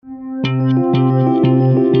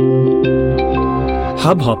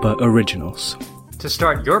Hubhopper Originals. To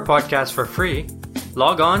start your podcast for free,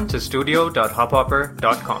 log on to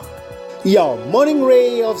studio.hubhopper.com. Your morning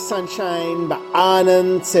ray of sunshine by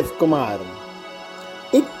Anand Sivkumar.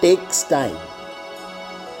 It takes time.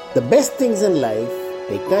 The best things in life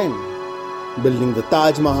take time. Building the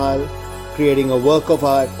Taj Mahal, creating a work of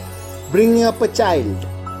art, bringing up a child,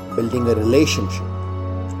 building a relationship.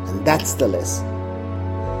 And that's the lesson.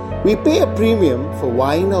 We pay a premium for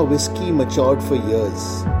wine or whiskey matured for years.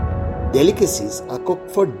 Delicacies are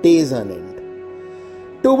cooked for days on end.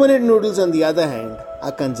 2-minute noodles, on the other hand,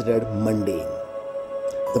 are considered mundane.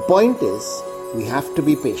 The point is, we have to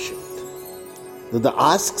be patient. Though the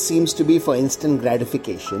ask seems to be for instant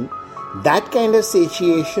gratification, that kind of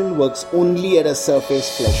satiation works only at a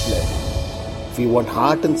surface flesh level. If you want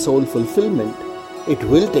heart and soul fulfillment, it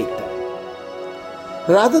will take time.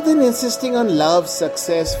 Rather than insisting on love,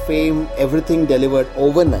 success, fame, everything delivered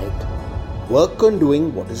overnight, work on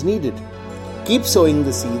doing what is needed. Keep sowing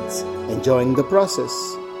the seeds, enjoying the process.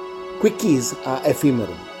 Quickies are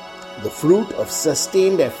ephemeral. The fruit of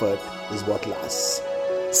sustained effort is what lasts.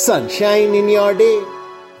 Sunshine in your day.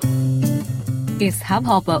 इस hub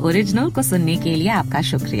hopper original को सुनने के लिए आपका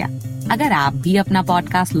शुक्रिया। अगर आप भी अपना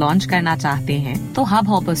पॉडकास्ट लॉन्च करना चाहते हैं, तो हब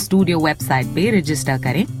हॉपर स्टूडियो वेबसाइट पे रजिस्टर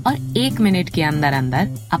करें और 1 मिनट के अंदर अंदर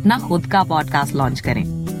अपना खुद का पॉडकास्ट लॉन्च करें।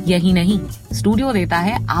 यही नहीं, स्टूडियो देता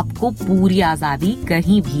है आपको पूरी आजादी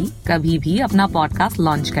कहीं भी कभी भी अपना पॉडकास्ट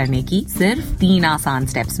लॉन्च करने की, सिर्फ 3 आसान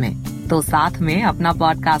स्टेप्स में। तो साथ में अपना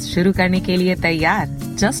पॉडकास्ट शुरू करने के लिए तैयार?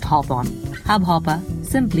 Just hop on hub hopper,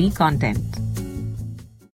 simply content.